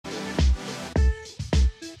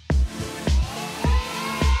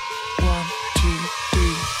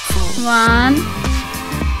1,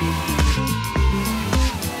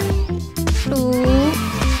 2,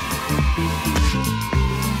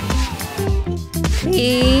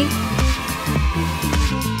 3,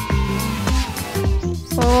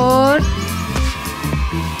 4,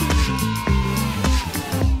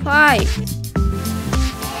 5,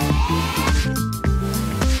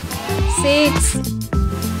 6,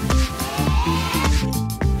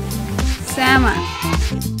 7,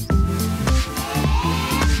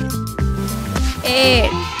 8,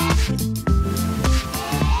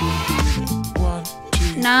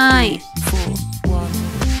 9,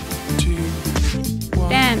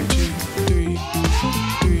 10,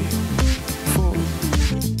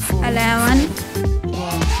 11,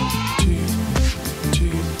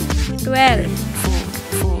 12,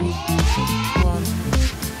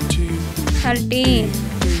 13,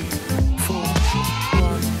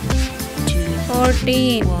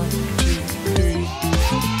 14,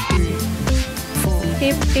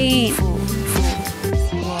 15,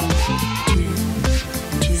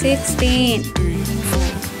 16,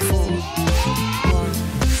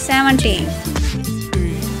 17,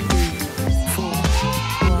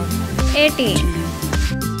 18,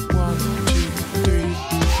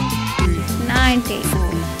 19,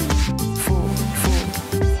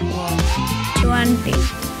 20,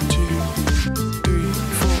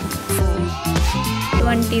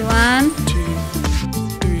 21,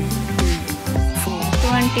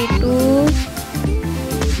 22,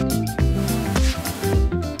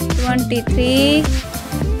 23,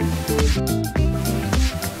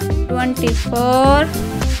 24,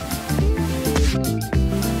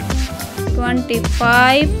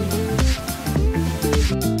 25,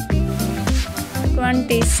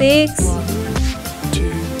 26,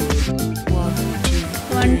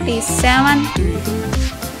 27,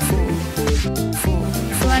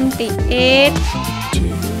 28,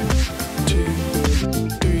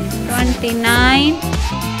 29,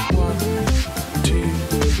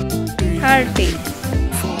 30.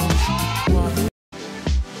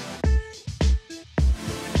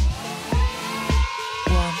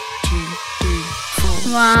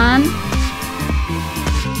 1,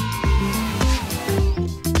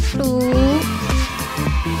 2,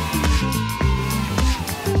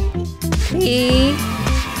 3,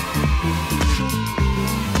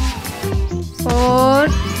 4,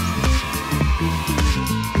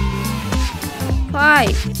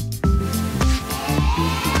 5,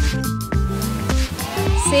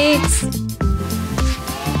 6,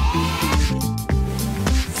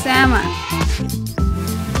 7,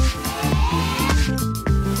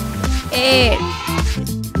 8,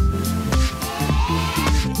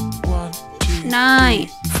 9,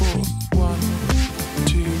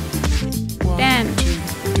 10,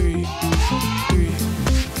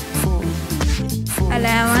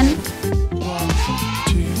 11,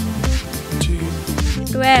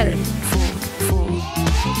 12,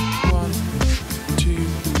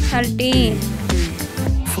 13,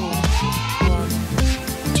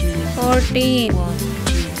 14,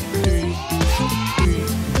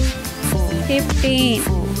 15,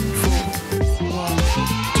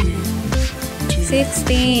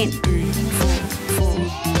 16,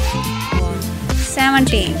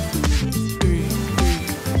 17,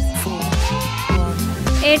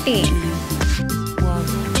 18,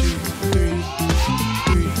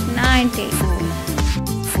 19,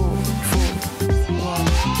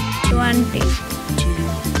 20,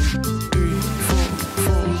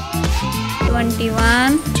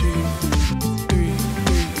 21,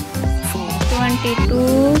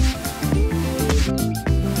 22,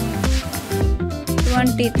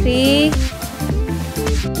 23,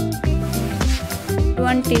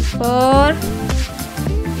 24,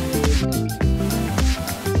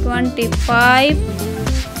 25,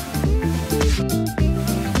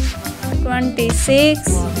 26,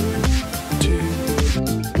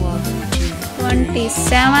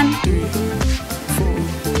 27,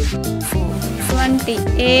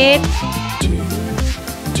 28,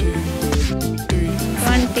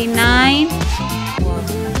 29,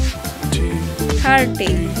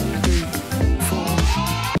 30. 1,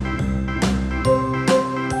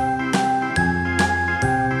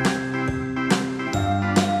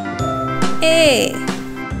 A,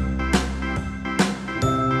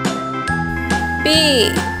 B,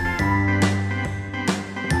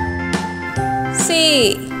 C,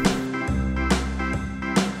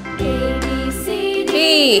 D,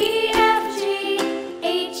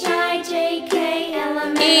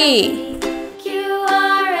 E,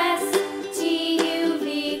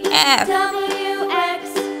 F,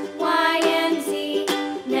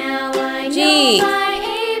 G,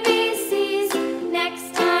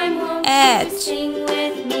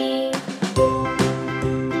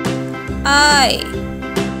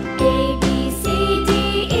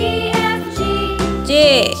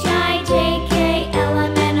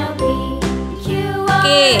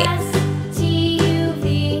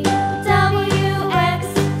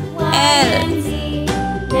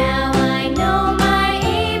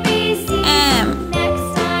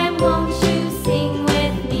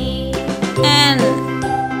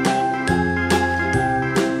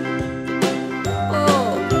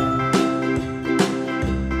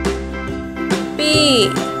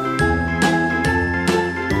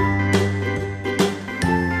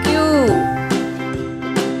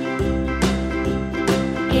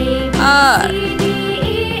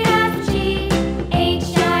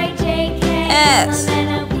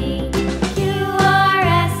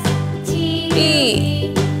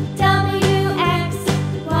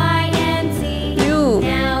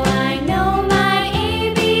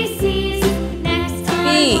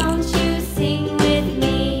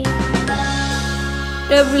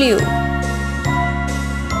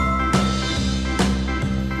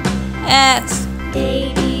 X,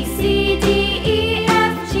 A, B, C, D, E,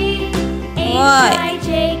 F, G, H, Y, I,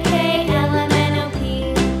 J, K, L, M, N, O,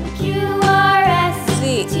 P, Q, R, S,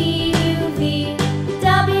 Z, T, U, V,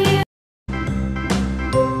 W,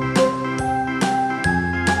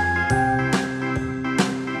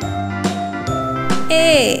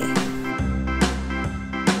 A,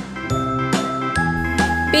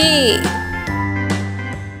 B,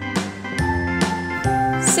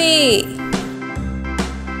 C,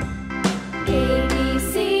 A, B,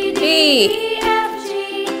 C, D, D, E, F, G,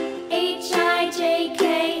 H, I, J, K,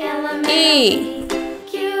 L, M, N, E, O, P,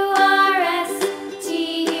 Q, R, S, T,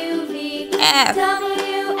 U, V, F,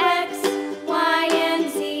 W, X, Y,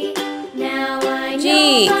 and Z. Now I G,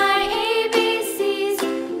 know my ABCs.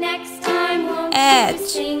 Next time won't you H,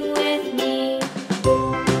 sing with me?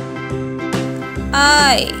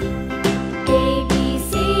 I, A, B,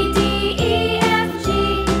 C, D, E, F, G,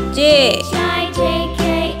 J, H, I, J,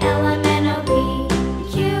 K, L, M, N, O, P,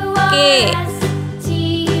 Q, R, K, S, T,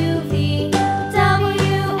 U, V,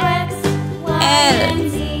 W, X, Y, L, and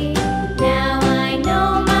Z. Now I know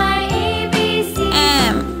my ABCs.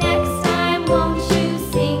 M, Next time won't you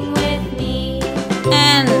sing with me?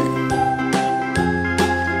 N,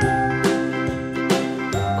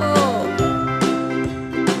 O,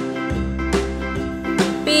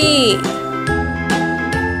 P,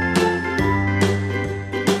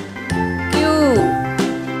 Q,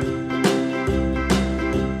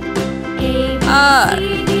 A, B, R, C,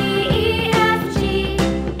 D, E, F, G,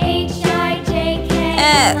 H, I, J, K,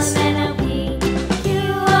 L, S, M, N, O, P, Q,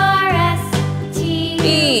 R, S, T, U,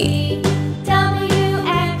 V, W,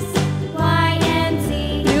 X, Y, and Z.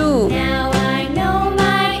 U, Now I know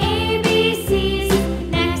my ABCs.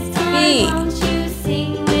 Next time V, won't you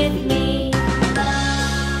sing with me?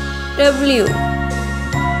 W,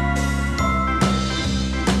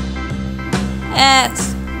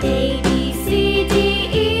 X, A, B,